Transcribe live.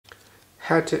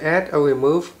How to add or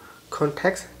remove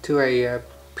contacts to a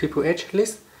People Edge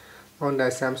list on the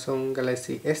Samsung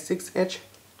Galaxy S6 Edge.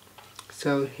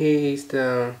 So here is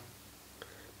the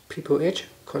People Edge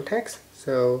contacts.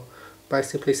 So by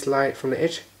simply slide from the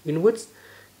edge inwards,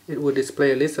 it will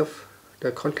display a list of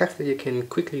the contacts that you can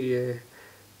quickly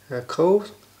call.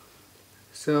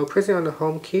 So pressing on the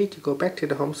home key to go back to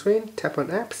the home screen, tap on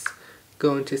apps,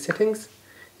 go into settings,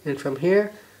 and from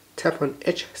here tap on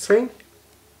Edge string,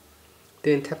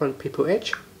 then tap on People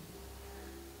Edge.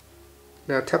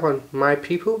 Now tap on My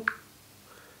People,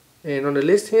 and on the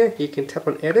list here you can tap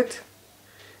on Edit,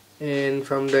 and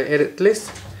from the edit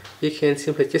list you can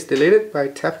simply just delete it by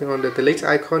tapping on the delete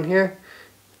icon here.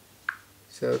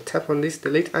 So tap on this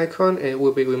delete icon and it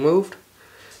will be removed.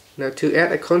 Now to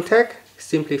add a contact,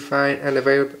 simply find an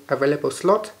available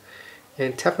slot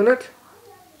and tap on it.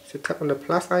 So tap on the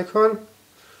plus icon.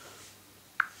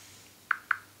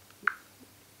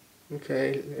 Okay,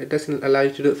 it doesn't allow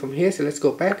you to do it from here, so let's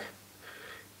go back.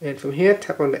 And from here,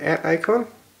 tap on the add icon.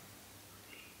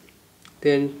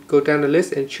 Then go down the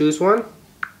list and choose one.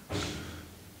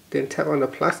 Then tap on the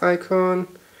plus icon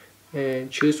and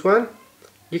choose one.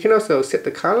 You can also set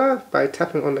the color by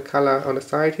tapping on the color on the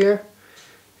side here.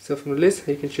 So from the list,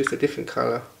 you can choose a different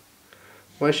color.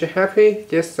 Once you're happy,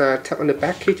 just tap on the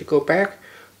back key to go back,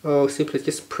 or simply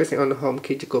just pressing on the home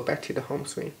key to go back to the home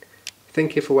screen.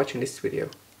 Thank you for watching this video.